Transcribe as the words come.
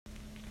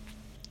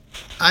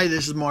Hi,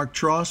 this is Mark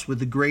Tross with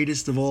the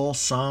greatest of all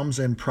Psalms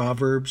and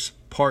Proverbs,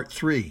 Part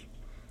 3.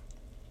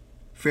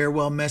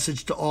 Farewell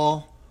message to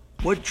all.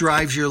 What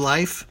drives your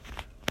life?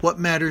 What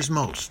matters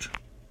most?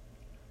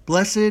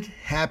 Blessed,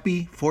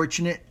 happy,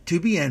 fortunate, to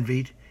be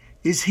envied,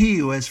 is he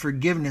who has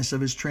forgiveness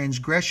of his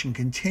transgression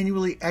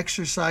continually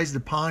exercised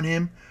upon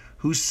him,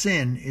 whose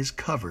sin is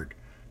covered.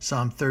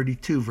 Psalm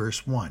 32,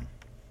 verse 1.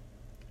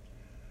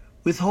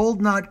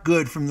 Withhold not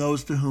good from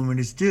those to whom it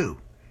is due,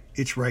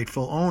 its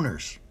rightful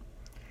owners,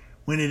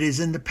 when it is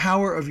in the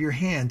power of your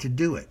hand to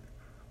do it.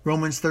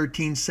 Romans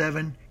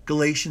 13:7,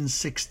 Galatians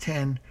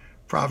 6:10,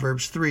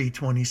 Proverbs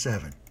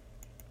 3:27.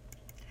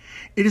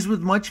 It is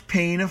with much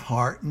pain of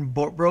heart and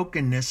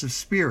brokenness of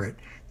spirit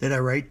that I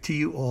write to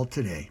you all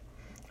today.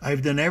 I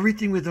have done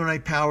everything within my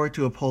power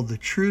to uphold the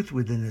truth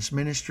within this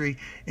ministry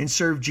and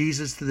serve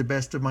Jesus to the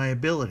best of my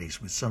abilities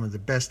with some of the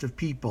best of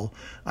people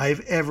I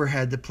have ever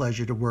had the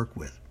pleasure to work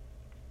with.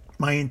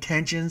 My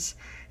intentions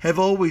have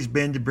always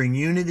been to bring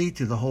unity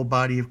to the whole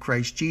body of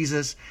Christ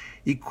Jesus,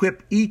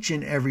 equip each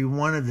and every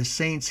one of the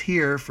saints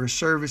here for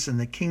service in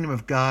the kingdom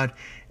of God,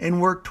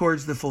 and work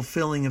towards the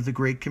fulfilling of the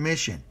Great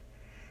Commission.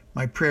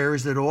 My prayer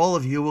is that all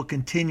of you will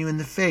continue in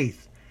the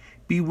faith,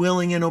 be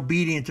willing and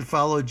obedient to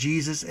follow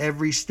Jesus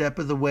every step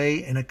of the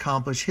way and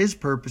accomplish his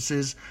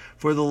purposes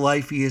for the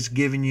life he has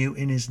given you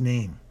in his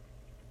name.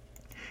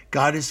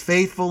 God is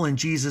faithful and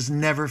Jesus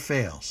never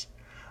fails.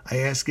 I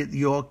ask that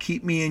you all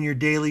keep me in your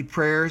daily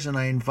prayers, and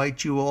I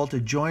invite you all to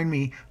join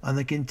me on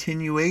the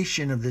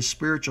continuation of this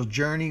spiritual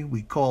journey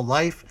we call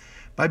life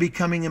by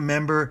becoming a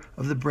member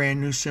of the brand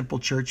new Simple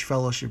Church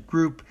Fellowship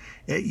group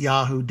at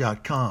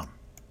yahoo.com.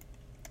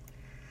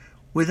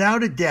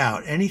 Without a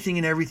doubt, anything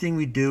and everything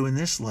we do in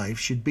this life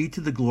should be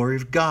to the glory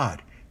of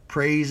God,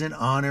 praise and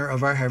honor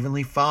of our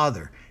Heavenly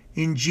Father,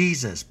 in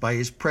Jesus, by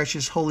his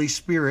precious Holy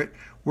Spirit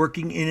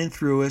working in and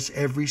through us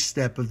every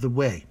step of the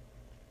way.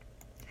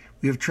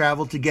 We have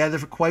traveled together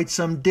for quite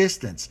some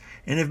distance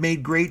and have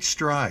made great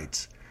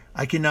strides.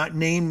 I cannot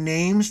name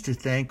names to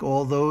thank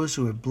all those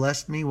who have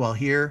blessed me while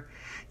here.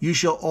 You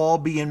shall all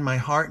be in my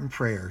heart and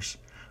prayers.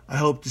 I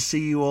hope to see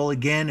you all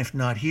again, if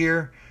not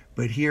here,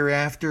 but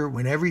hereafter,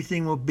 when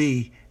everything will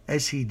be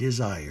as he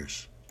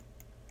desires.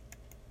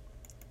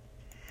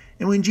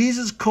 And when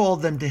Jesus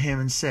called them to him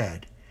and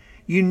said,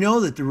 "You know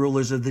that the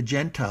rulers of the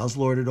Gentiles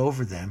lord it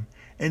over them,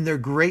 and their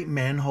great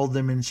men hold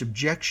them in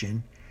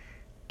subjection,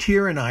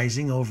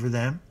 tyrannizing over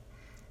them.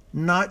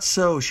 Not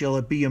so shall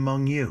it be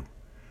among you.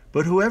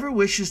 But whoever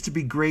wishes to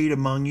be great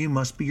among you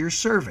must be your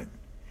servant,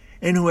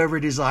 and whoever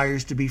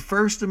desires to be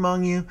first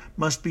among you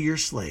must be your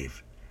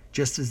slave,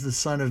 just as the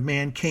Son of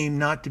Man came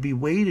not to be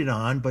waited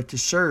on, but to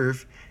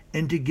serve,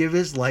 and to give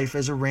his life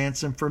as a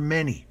ransom for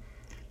many,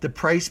 the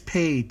price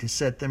paid to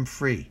set them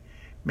free."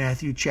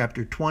 Matthew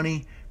chapter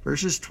 20,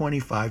 verses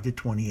 25 to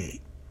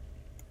 28.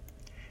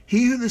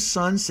 He who the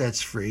Son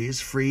sets free is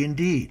free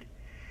indeed.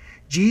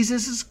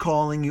 Jesus is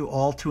calling you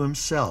all to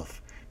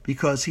himself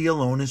because he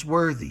alone is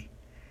worthy.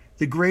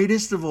 The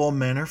greatest of all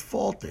men are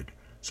faulted.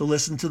 So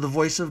listen to the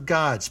voice of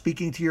God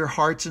speaking to your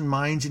hearts and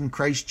minds in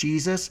Christ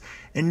Jesus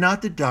and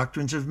not the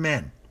doctrines of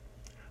men.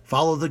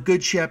 Follow the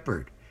Good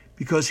Shepherd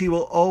because he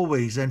will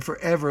always and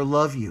forever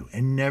love you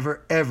and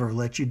never ever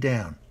let you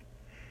down.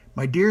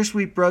 My dear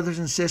sweet brothers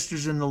and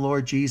sisters in the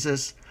Lord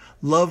Jesus,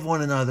 love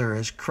one another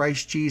as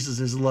Christ Jesus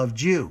has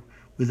loved you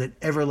with an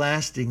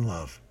everlasting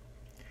love.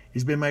 It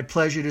has been my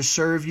pleasure to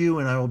serve you,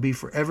 and I will be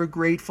forever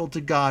grateful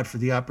to God for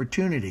the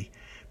opportunity.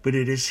 But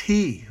it is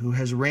he who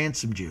has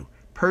ransomed you,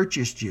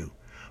 purchased you,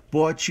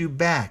 bought you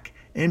back,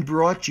 and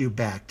brought you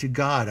back to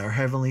God, our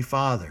Heavenly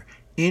Father,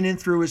 in and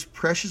through his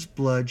precious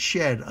blood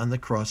shed on the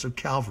cross of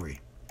Calvary.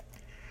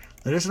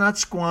 Let us not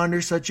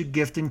squander such a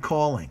gift and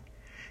calling.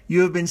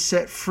 You have been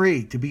set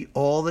free to be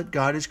all that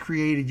God has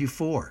created you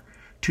for,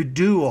 to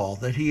do all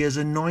that he has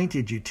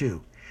anointed you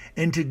to,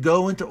 and to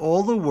go into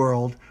all the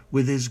world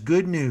with his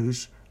good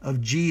news of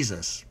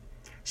Jesus.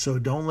 So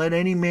don't let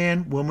any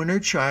man, woman, or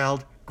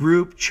child,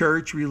 group,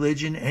 church,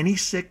 religion, any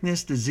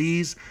sickness,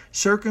 disease,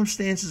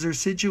 circumstances, or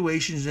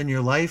situations in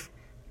your life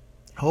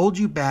hold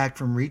you back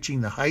from reaching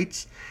the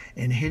heights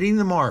and hitting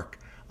the mark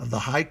of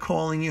the high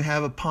calling you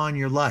have upon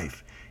your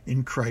life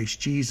in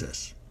Christ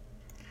Jesus.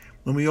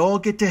 When we all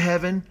get to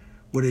heaven,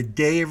 what a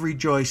day of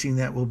rejoicing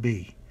that will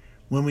be.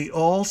 When we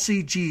all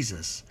see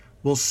Jesus,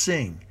 we'll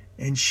sing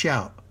and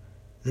shout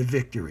the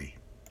victory.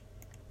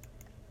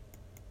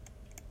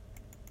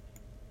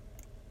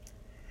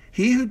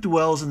 He who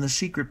dwells in the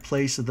secret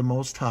place of the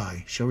Most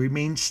High shall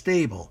remain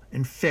stable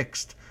and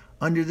fixed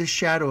under the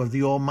shadow of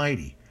the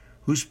Almighty,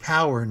 whose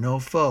power no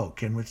foe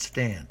can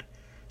withstand.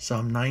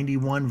 Psalm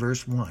 91,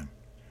 verse 1.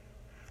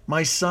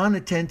 My son,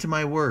 attend to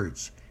my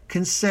words.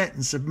 Consent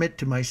and submit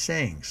to my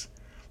sayings.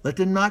 Let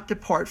them not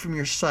depart from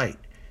your sight.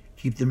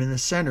 Keep them in the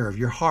center of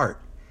your heart.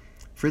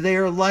 For they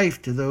are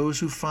life to those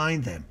who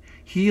find them,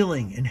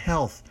 healing and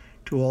health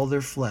to all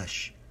their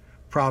flesh.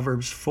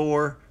 Proverbs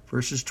 4,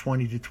 verses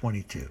 20 to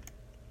 22.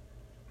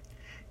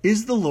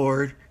 Is the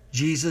Lord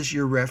Jesus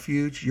your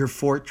refuge, your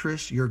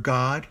fortress, your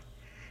God?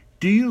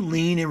 Do you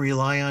lean and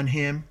rely on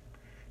him?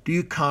 Do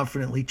you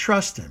confidently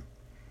trust him?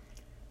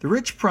 The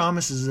rich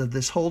promises of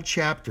this whole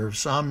chapter of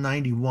Psalm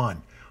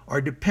 91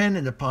 are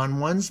dependent upon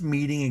one's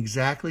meeting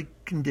exactly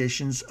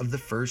conditions of the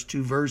first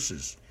two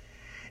verses.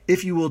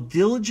 If you will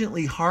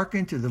diligently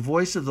hearken to the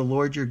voice of the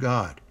Lord your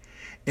God,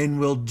 and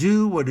will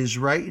do what is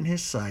right in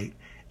his sight,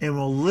 and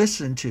will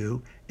listen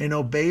to and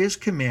obey his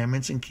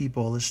commandments and keep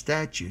all his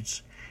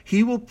statutes,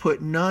 he will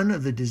put none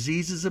of the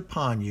diseases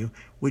upon you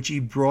which he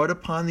brought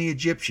upon the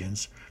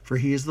Egyptians, for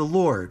he is the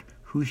Lord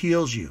who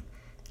heals you.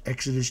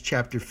 Exodus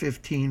chapter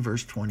 15,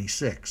 verse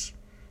 26.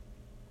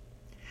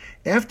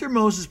 After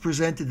Moses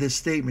presented this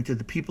statement to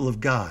the people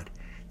of God,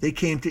 they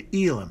came to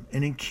Elim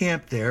and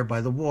encamped there by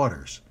the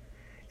waters.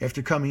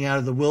 After coming out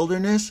of the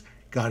wilderness,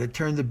 God had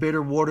turned the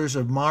bitter waters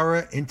of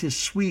Marah into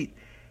sweet,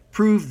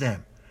 proved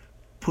them.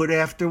 Put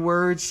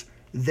afterwards,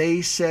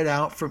 they set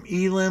out from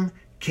Elim,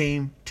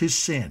 came to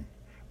Sin,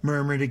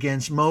 murmured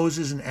against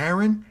Moses and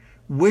Aaron,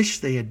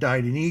 wished they had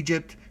died in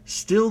Egypt.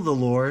 Still the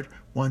Lord,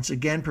 once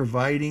again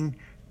providing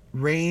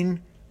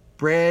rain,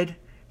 bread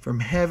from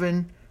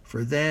heaven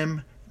for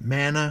them,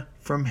 manna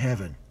from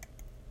heaven.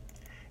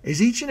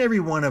 As each and every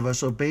one of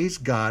us obeys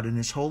God and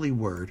his holy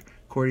word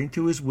according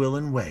to his will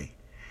and way,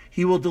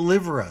 he will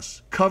deliver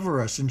us,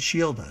 cover us, and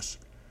shield us.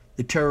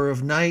 The terror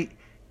of night,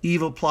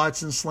 evil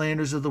plots and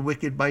slanders of the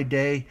wicked by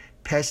day,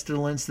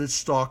 pestilence that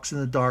stalks in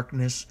the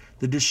darkness,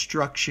 the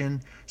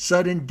destruction,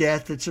 sudden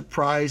death that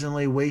surprise and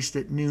lay waste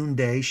at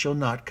noonday shall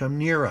not come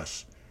near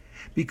us,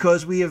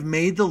 because we have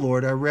made the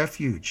Lord our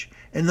refuge,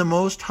 and the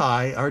Most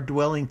High our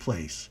dwelling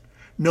place.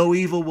 No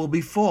evil will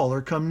befall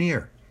or come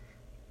near.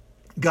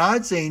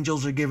 God's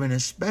angels are given a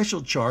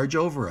special charge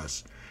over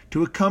us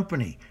to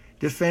accompany,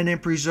 defend,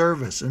 and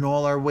preserve us in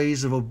all our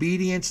ways of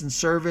obedience and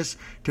service,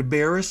 to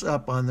bear us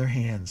up on their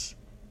hands.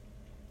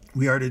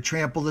 We are to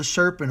trample the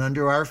serpent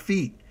under our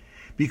feet,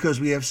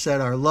 because we have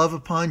set our love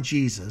upon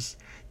Jesus.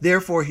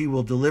 Therefore he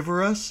will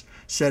deliver us,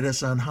 set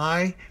us on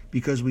high,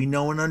 because we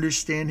know and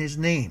understand his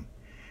name,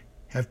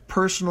 have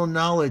personal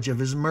knowledge of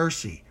his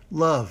mercy,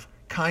 love,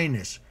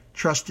 kindness,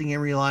 trusting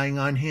and relying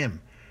on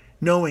him,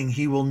 knowing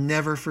he will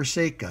never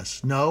forsake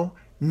us. No,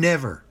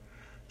 never.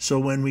 So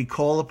when we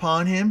call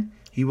upon him,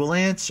 he will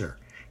answer.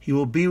 He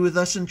will be with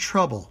us in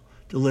trouble,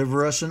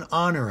 deliver us and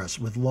honor us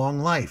with long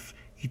life,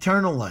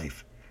 eternal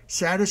life,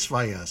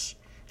 satisfy us,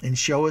 and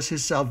show us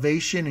his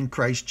salvation in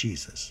Christ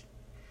Jesus.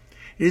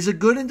 It is a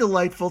good and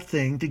delightful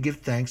thing to give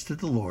thanks to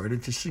the Lord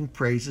and to sing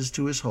praises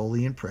to his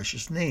holy and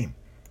precious name.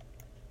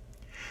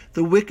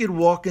 The wicked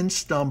walk and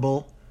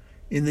stumble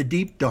in the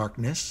deep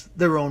darkness,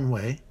 their own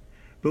way,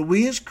 but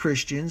we as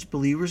Christians,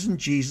 believers in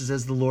Jesus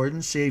as the Lord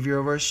and Savior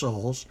of our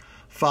souls,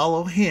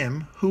 follow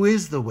him who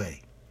is the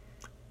way.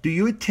 Do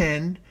you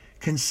attend,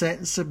 consent,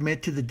 and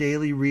submit to the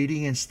daily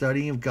reading and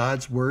studying of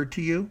God's Word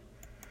to you?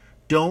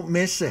 Don't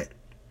miss it.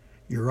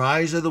 Your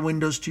eyes are the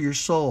windows to your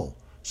soul,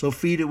 so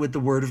feed it with the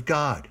Word of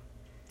God.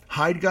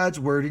 Hide God's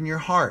Word in your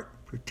heart.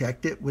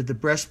 Protect it with the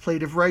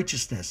breastplate of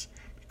righteousness,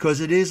 because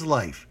it is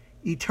life,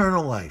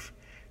 eternal life,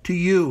 to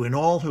you and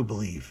all who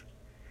believe.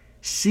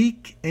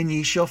 Seek, and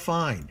ye shall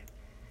find.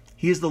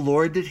 He is the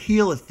Lord that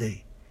healeth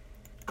thee.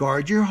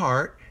 Guard your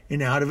heart,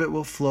 and out of it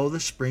will flow the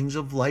springs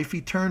of life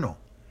eternal.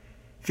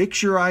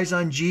 Fix your eyes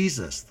on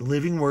Jesus, the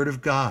living Word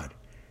of God,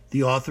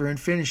 the author and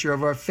finisher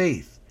of our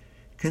faith.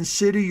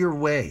 Consider your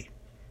way.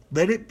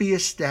 Let it be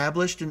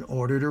established and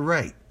ordered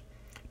aright.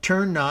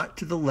 Turn not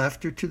to the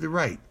left or to the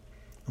right,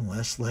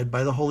 unless led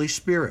by the Holy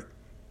Spirit.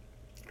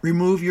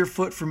 Remove your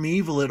foot from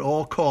evil at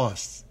all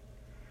costs.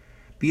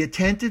 Be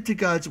attentive to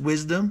God's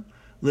wisdom,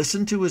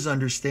 listen to his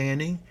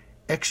understanding,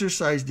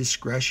 exercise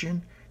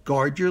discretion,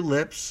 guard your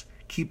lips,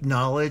 keep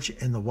knowledge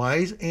and the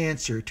wise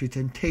answer to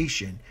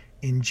temptation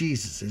in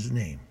Jesus'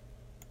 name.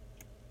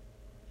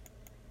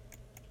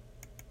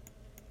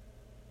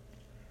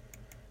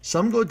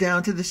 Some go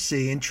down to the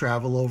sea and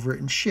travel over it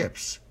in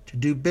ships to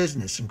do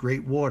business in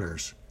great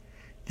waters.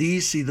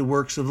 These see the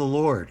works of the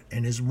Lord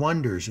and his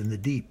wonders in the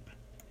deep.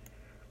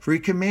 For he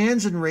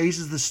commands and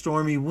raises the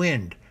stormy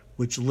wind,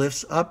 which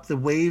lifts up the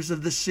waves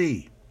of the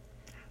sea.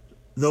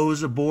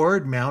 Those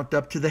aboard mount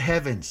up to the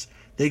heavens.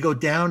 They go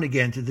down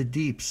again to the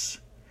deeps.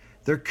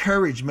 Their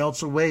courage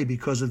melts away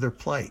because of their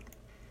plight.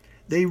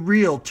 They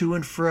reel to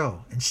and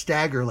fro and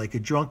stagger like a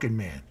drunken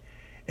man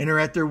and are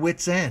at their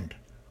wits' end.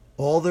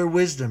 All their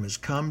wisdom has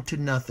come to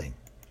nothing.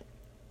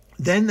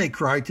 Then they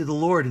cry to the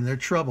Lord in their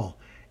trouble,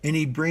 and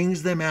he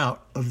brings them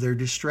out of their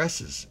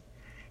distresses.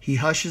 He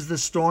hushes the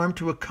storm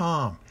to a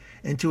calm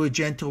and to a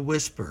gentle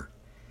whisper,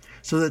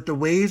 so that the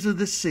waves of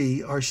the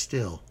sea are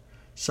still.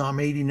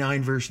 Psalm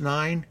 89, verse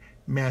 9,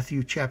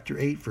 Matthew chapter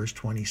 8, verse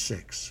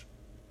 26.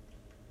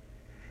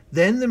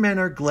 Then the men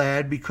are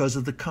glad because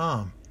of the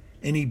calm,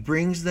 and he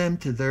brings them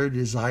to their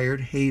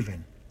desired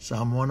haven.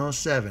 Psalm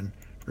 107,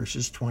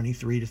 verses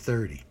 23 to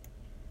 30.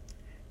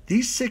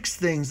 These 6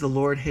 things the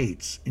Lord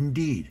hates.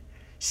 Indeed,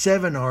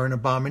 7 are an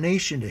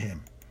abomination to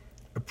him: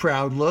 a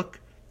proud look,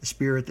 the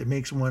spirit that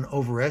makes one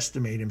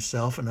overestimate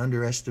himself and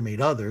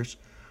underestimate others,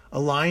 a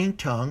lying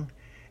tongue,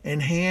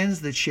 and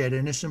hands that shed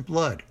innocent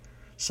blood.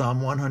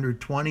 Psalm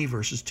 120,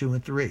 verses 2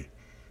 and 3.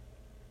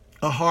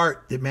 a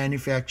heart that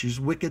manufactures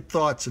wicked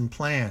thoughts and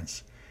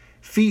plans,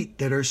 feet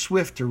that are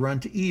swift to run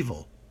to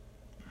evil,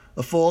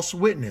 a false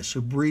witness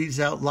who breathes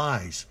out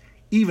lies,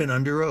 even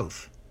under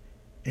oath,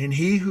 and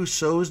he who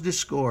sows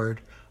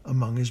discord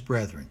among his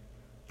brethren.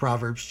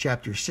 Proverbs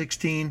chapter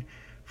 16,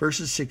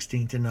 verses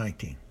 16 to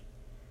 19.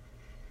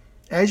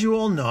 As you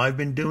all know, I've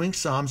been doing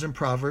Psalms and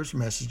Proverbs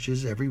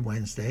messages every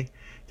Wednesday.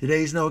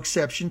 Today is no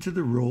exception to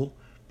the rule,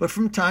 but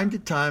from time to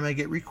time I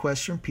get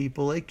requests from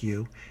people like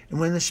you, and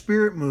when the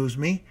Spirit moves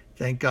me,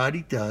 thank God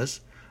He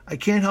does, I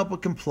can't help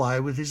but comply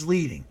with His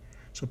leading.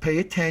 So pay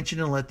attention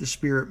and let the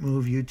Spirit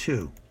move you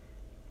too.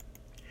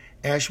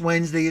 Ash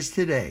Wednesday is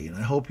today, and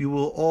I hope you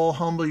will all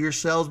humble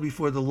yourselves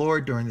before the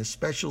Lord during this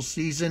special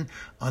season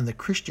on the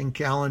Christian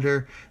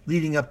calendar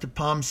leading up to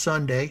Palm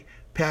Sunday,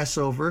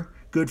 Passover,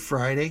 Good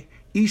Friday,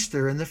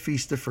 Easter, and the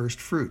Feast of First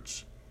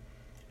Fruits.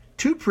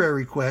 2 prayer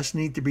requests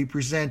need to be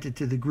presented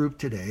to the group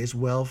today as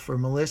well for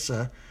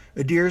Melissa,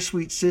 a dear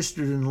sweet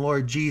sister in the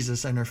Lord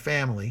Jesus, and her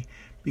family,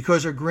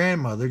 because her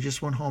grandmother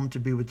just went home to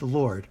be with the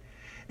Lord,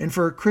 and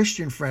for a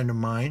Christian friend of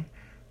mine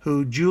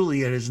who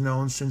Juliet has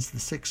known since the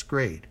 6th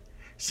grade.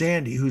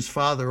 Sandy, whose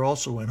father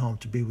also went home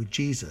to be with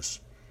Jesus.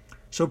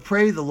 So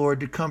pray the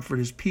Lord to comfort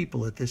His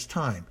people at this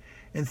time,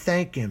 and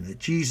thank Him that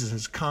Jesus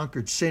has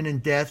conquered sin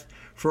and death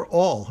for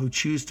all who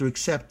choose to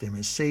accept Him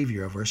as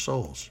Savior of our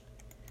souls.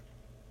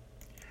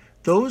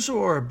 Those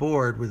who are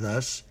aboard with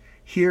us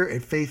here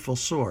at Faithful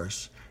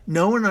Source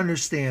know and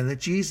understand that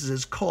Jesus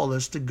has called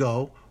us to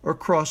go or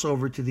cross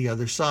over to the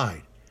other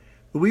side.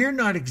 But we are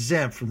not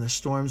exempt from the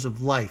storms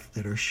of life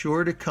that are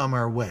sure to come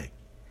our way.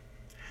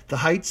 The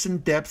heights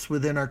and depths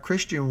within our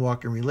Christian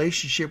walk and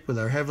relationship with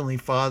our Heavenly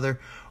Father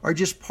are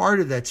just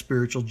part of that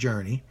spiritual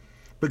journey,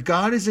 but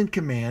God is in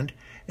command,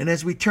 and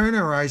as we turn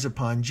our eyes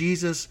upon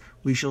Jesus,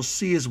 we shall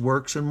see His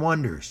works and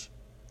wonders.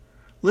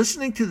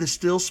 Listening to the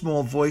still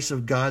small voice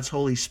of God's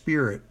Holy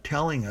Spirit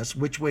telling us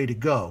which way to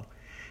go,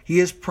 He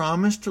has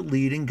promised to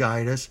lead and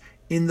guide us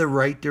in the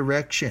right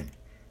direction.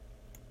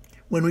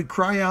 When we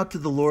cry out to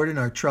the Lord in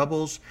our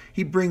troubles,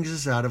 He brings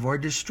us out of our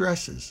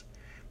distresses.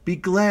 Be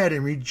glad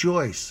and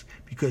rejoice,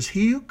 because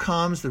He who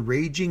calms the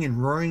raging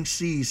and roaring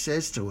seas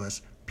says to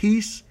us,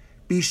 "Peace,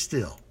 be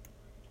still."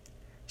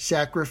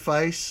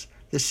 Sacrifice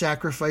the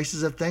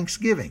sacrifices of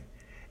thanksgiving,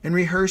 and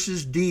rehearse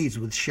His deeds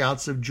with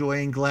shouts of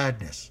joy and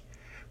gladness.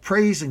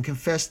 Praise and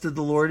confess to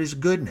the Lord His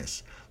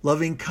goodness,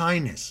 loving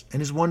kindness,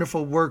 and His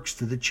wonderful works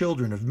to the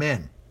children of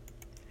men.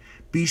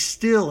 Be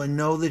still and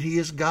know that He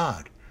is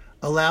God.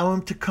 Allow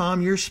Him to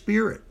calm your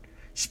spirit.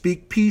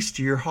 Speak peace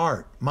to your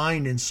heart,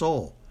 mind, and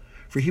soul,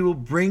 for He will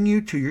bring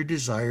you to your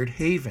desired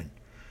haven.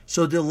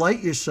 So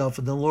delight yourself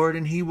in the Lord,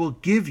 and He will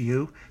give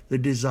you the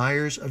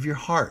desires of your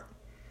heart.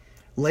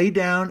 Lay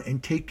down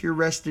and take your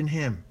rest in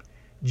Him.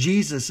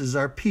 Jesus is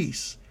our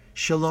peace.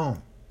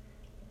 Shalom.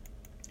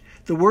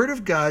 The Word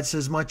of God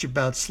says much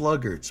about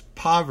sluggards,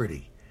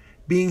 poverty,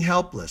 being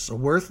helpless, a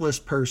worthless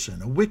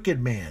person, a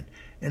wicked man,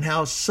 and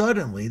how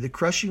suddenly the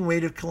crushing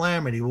weight of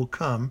calamity will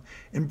come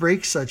and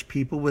break such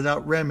people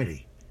without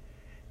remedy.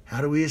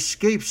 How do we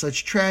escape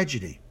such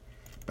tragedy?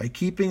 By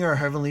keeping our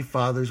Heavenly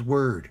Father's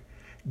word,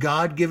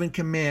 God-given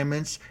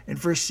commandments, and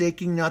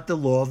forsaking not the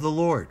law of the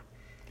Lord.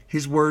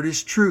 His word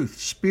is truth,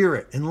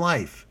 spirit, and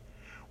life.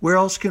 Where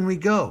else can we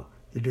go?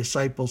 The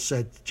disciples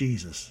said to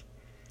Jesus.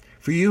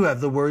 For you have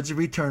the words of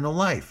eternal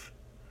life.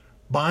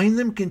 Bind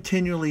them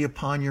continually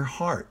upon your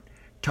heart.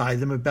 Tie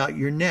them about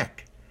your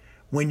neck.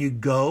 When you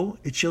go,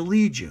 it shall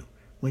lead you.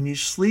 When you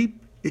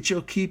sleep, it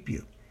shall keep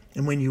you.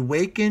 And when you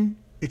waken,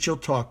 it shall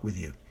talk with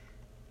you.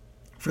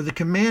 For the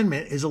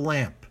commandment is a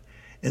lamp,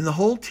 and the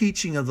whole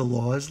teaching of the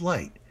law is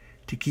light,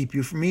 to keep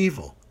you from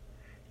evil.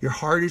 Your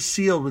heart is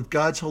sealed with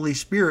God's Holy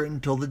Spirit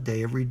until the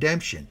day of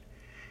redemption.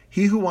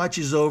 He who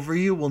watches over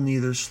you will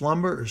neither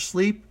slumber or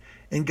sleep,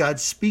 and God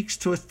speaks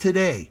to us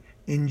today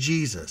in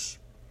Jesus.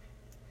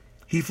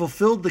 He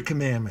fulfilled the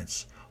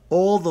commandments,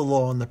 all the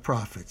law and the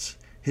prophets.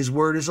 His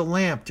word is a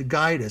lamp to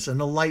guide us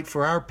and a light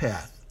for our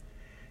path.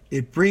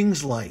 It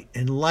brings light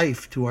and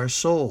life to our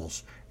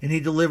souls, and He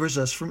delivers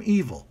us from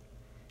evil.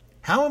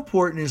 How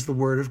important is the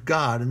Word of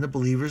God in the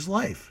believer's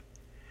life?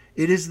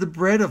 It is the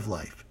bread of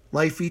life,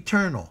 life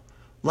eternal,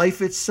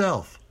 life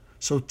itself.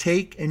 So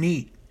take and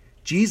eat.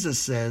 Jesus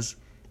says,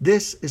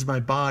 "This is my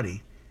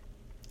body,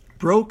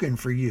 broken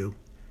for you.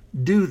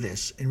 Do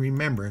this in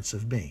remembrance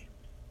of me."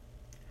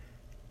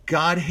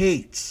 God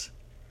hates.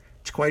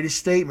 It's quite a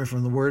statement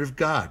from the Word of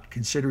God,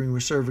 considering we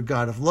serve a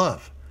God of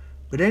love.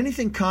 But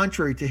anything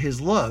contrary to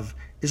His love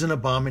is an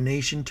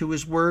abomination to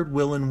His word,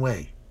 will, and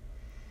way.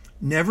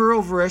 Never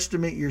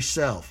overestimate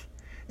yourself,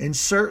 and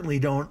certainly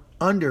don't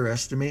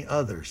underestimate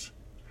others.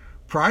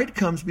 Pride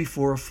comes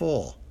before a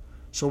fall,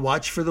 so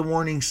watch for the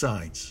warning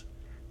signs.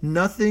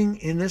 Nothing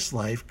in this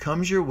life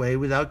comes your way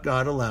without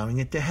God allowing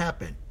it to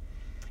happen.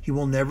 He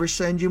will never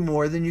send you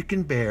more than you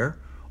can bear,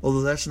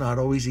 although that's not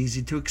always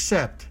easy to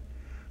accept,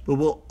 but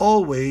will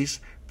always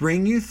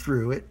bring you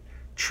through it,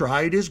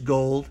 tried as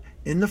gold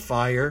in the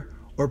fire,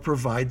 or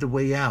provide the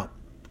way out,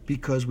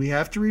 because we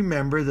have to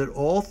remember that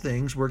all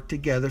things work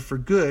together for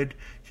good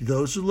to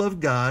those who love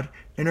God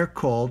and are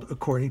called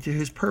according to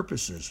his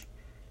purposes.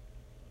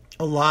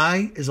 A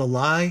lie is a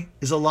lie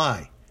is a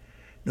lie.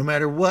 No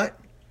matter what,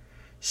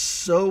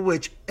 so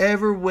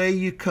whichever way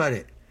you cut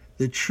it,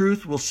 the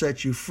truth will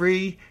set you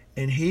free,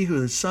 and he who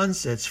the Son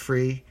sets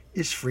free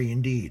is free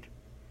indeed.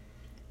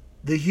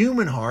 The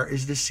human heart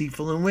is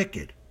deceitful and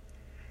wicked.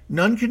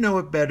 None can know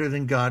it better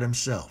than God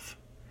himself.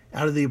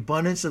 Out of the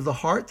abundance of the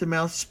heart, the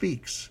mouth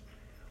speaks.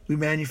 We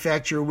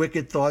manufacture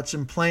wicked thoughts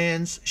and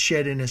plans,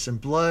 shed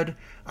innocent blood.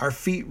 Our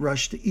feet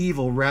rush to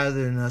evil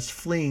rather than us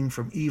fleeing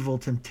from evil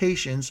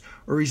temptations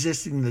or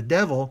resisting the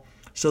devil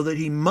so that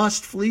he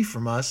must flee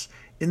from us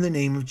in the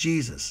name of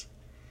Jesus.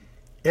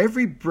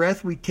 Every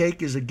breath we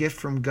take is a gift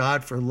from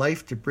God for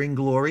life to bring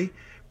glory,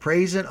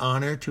 praise, and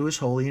honor to his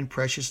holy and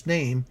precious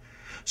name.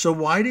 So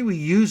why do we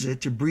use it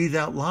to breathe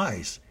out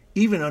lies,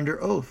 even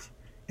under oath,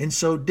 and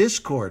sow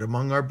discord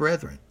among our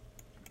brethren?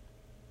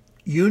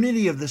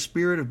 Unity of the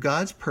Spirit of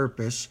God's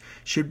purpose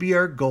should be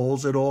our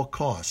goals at all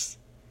costs.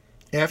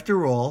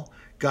 After all,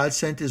 God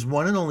sent his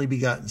one and only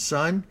begotten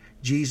Son,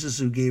 Jesus,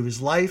 who gave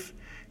his life,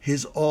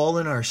 his all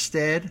in our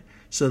stead,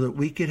 so that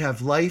we could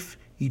have life,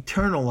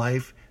 eternal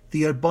life,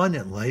 the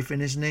abundant life in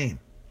his name.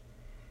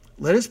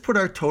 Let us put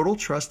our total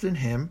trust in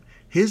him,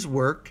 his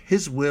work,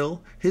 his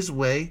will, his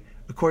way,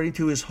 according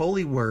to his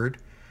holy word,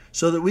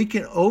 so that we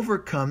can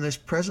overcome this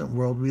present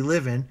world we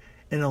live in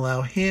and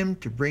allow him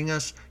to bring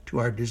us to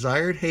our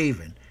desired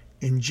haven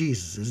in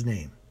Jesus'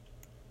 name.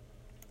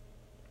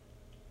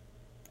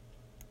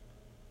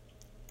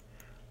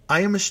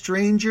 I am a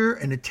stranger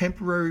and a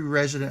temporary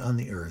resident on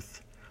the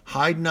earth.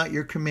 Hide not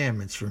your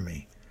commandments from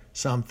me.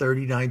 Psalm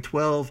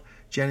 39:12,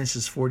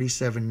 Genesis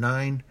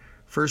 47:9,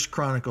 1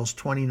 Chronicles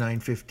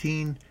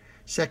 29:15,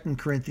 2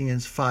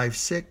 Corinthians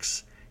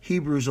 5:6,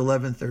 Hebrews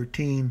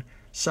 11:13,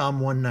 Psalm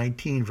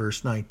 119,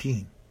 verse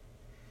 19.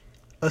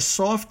 A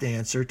soft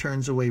answer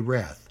turns away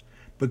wrath,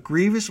 but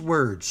grievous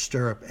words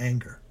stir up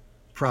anger.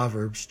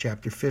 Proverbs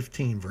chapter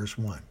 15, verse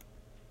 1.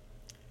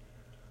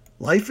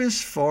 Life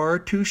is far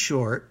too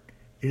short.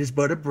 It is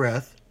but a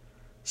breath.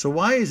 So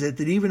why is it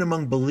that even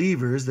among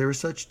believers there is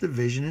such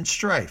division and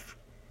strife?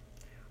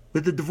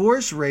 With the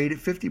divorce rate at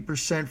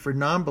 50% for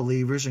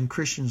non-believers and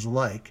Christians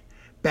alike,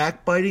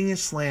 backbiting and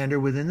slander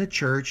within the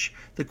church,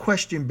 the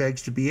question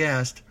begs to be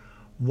asked,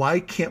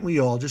 why can't we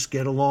all just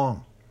get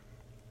along?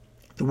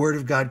 The Word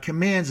of God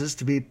commands us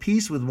to be at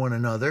peace with one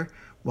another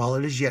while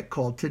it is yet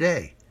called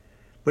today.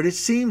 But it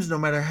seems no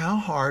matter how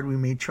hard we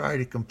may try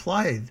to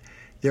comply,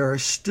 there are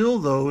still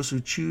those who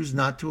choose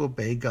not to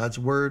obey God's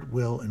word,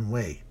 will, and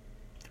way.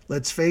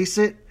 Let's face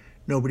it,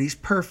 nobody's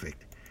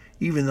perfect,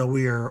 even though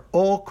we are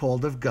all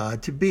called of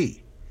God to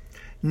be.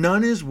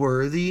 None is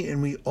worthy,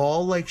 and we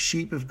all like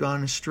sheep have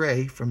gone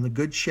astray from the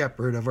good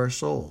shepherd of our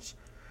souls,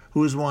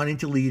 who is wanting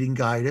to lead and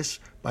guide us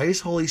by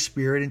his Holy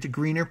Spirit into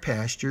greener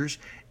pastures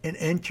and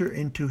enter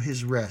into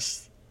his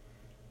rest.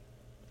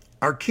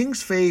 Our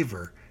King's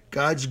favor,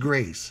 God's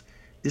grace,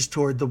 is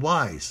toward the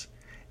wise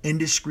and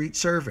discreet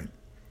servant,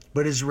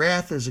 but his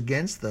wrath is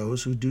against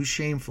those who do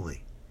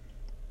shamefully.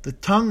 The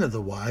tongue of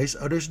the wise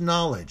utters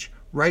knowledge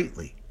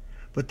rightly,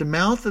 but the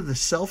mouth of the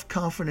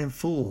self-confident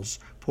fools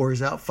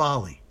pours out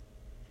folly.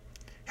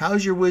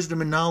 How's your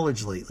wisdom and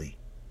knowledge lately?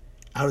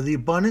 Out of the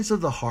abundance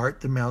of the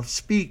heart, the mouth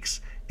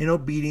speaks, and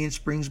obedience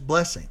brings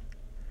blessing.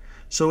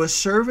 So as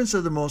servants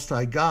of the Most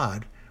High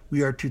God,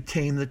 we are to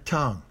tame the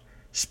tongue,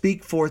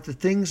 speak forth the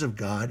things of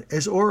God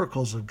as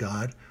oracles of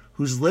God,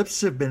 whose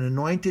lips have been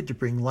anointed to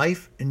bring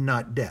life and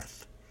not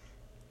death.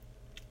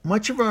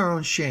 Much of our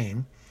own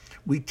shame,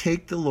 we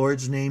take the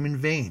Lord's name in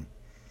vain,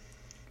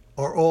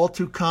 are all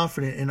too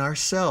confident in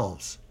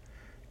ourselves.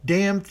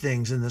 Damn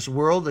things in this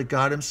world that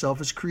God himself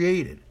has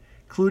created,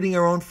 including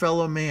our own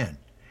fellow man,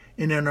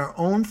 and in our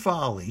own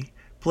folly,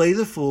 play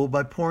the fool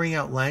by pouring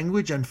out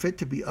language unfit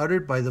to be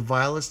uttered by the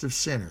vilest of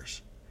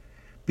sinners.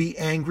 Be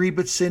angry,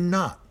 but sin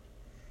not.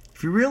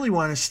 If you really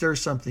want to stir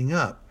something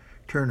up,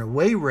 turn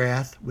away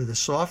wrath with a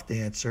soft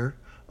answer,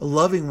 a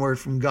loving word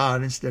from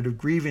God instead of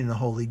grieving the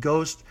Holy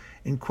Ghost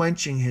and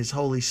quenching his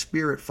Holy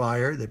Spirit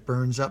fire that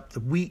burns up the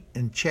wheat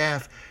and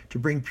chaff to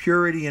bring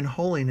purity and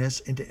holiness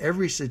into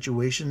every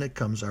situation that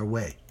comes our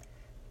way.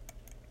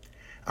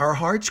 Our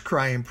heart's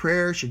cry in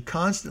prayer should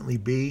constantly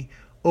be,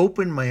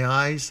 open my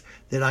eyes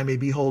that I may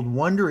behold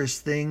wondrous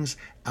things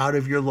out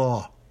of your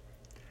law.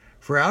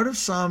 For out of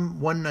Psalm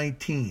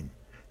 119,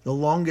 the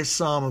longest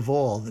psalm of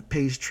all that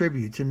pays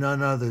tribute to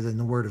none other than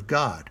the Word of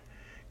God,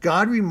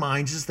 God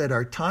reminds us that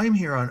our time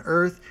here on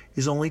earth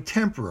is only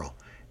temporal,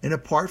 and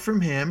apart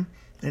from him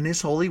and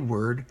his holy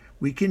word,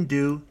 we can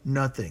do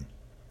nothing.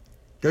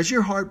 Does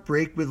your heart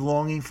break with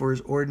longing for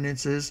his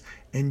ordinances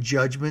and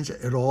judgments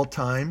at all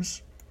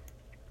times?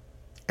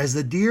 As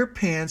the deer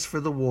pants for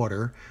the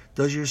water,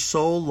 does your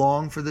soul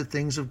long for the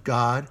things of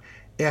God,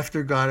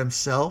 after God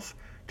himself,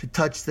 to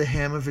touch the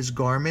hem of his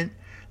garment,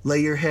 lay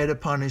your head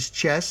upon his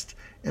chest,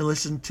 and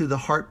listen to the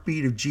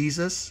heartbeat of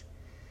Jesus?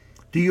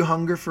 Do you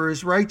hunger for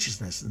his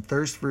righteousness and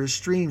thirst for his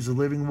streams of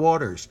living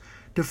waters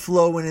to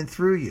flow in and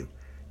through you?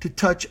 to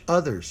touch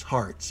others'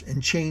 hearts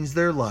and change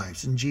their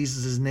lives in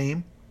Jesus'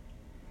 name?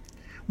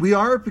 We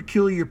are a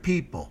peculiar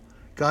people,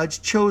 God's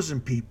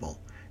chosen people,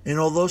 and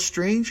although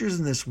strangers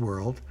in this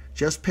world,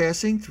 just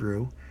passing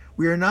through,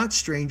 we are not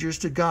strangers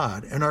to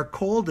God and are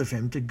called of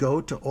Him to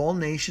go to all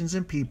nations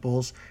and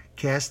peoples,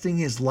 casting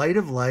His light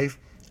of life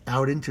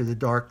out into the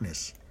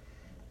darkness.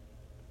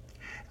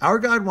 Our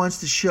God wants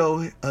to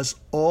show us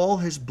all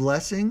His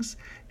blessings,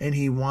 and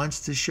He wants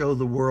to show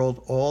the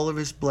world all of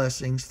His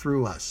blessings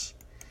through us.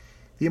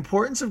 The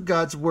importance of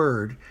God's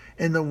Word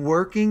and the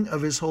working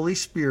of His Holy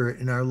Spirit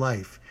in our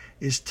life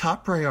is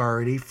top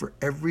priority for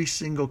every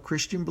single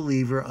Christian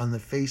believer on the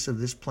face of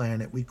this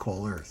planet we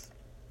call Earth.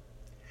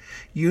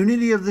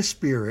 Unity of the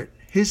Spirit,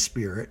 His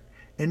Spirit,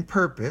 and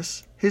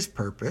purpose, His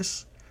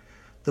purpose.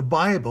 The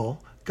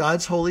Bible,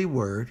 God's holy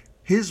word,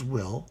 His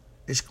will,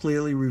 is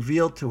clearly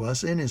revealed to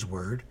us in His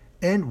word,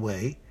 and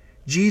way.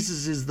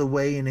 Jesus is the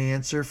way and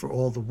answer for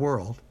all the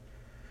world,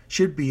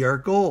 should be our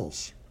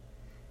goals.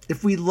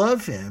 If we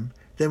love Him,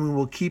 then we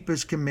will keep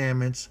His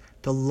commandments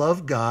to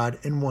love God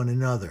and one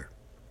another.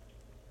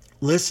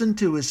 Listen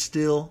to His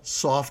still,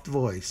 soft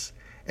voice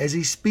as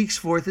He speaks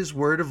forth His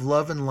word of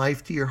love and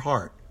life to your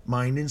heart,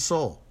 mind, and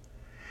soul.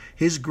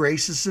 His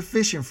grace is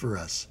sufficient for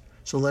us,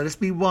 so let us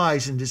be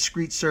wise and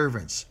discreet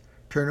servants.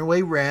 Turn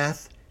away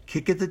wrath,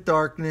 kick at the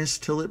darkness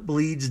till it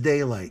bleeds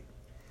daylight.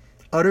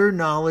 Utter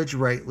knowledge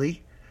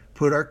rightly,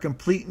 put our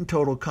complete and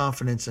total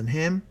confidence in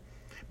Him,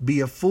 be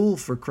a fool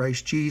for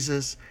Christ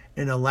Jesus,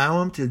 and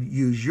allow Him to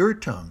use your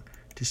tongue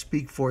to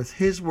speak forth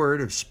His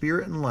word of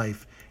spirit and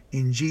life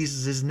in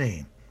Jesus'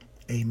 name.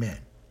 Amen.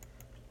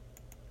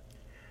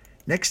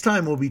 Next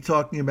time we'll be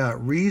talking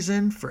about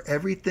reason for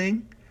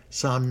everything,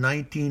 Psalm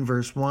 19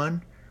 verse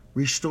 1,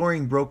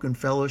 restoring broken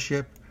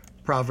fellowship,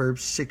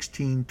 Proverbs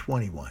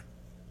 16:21.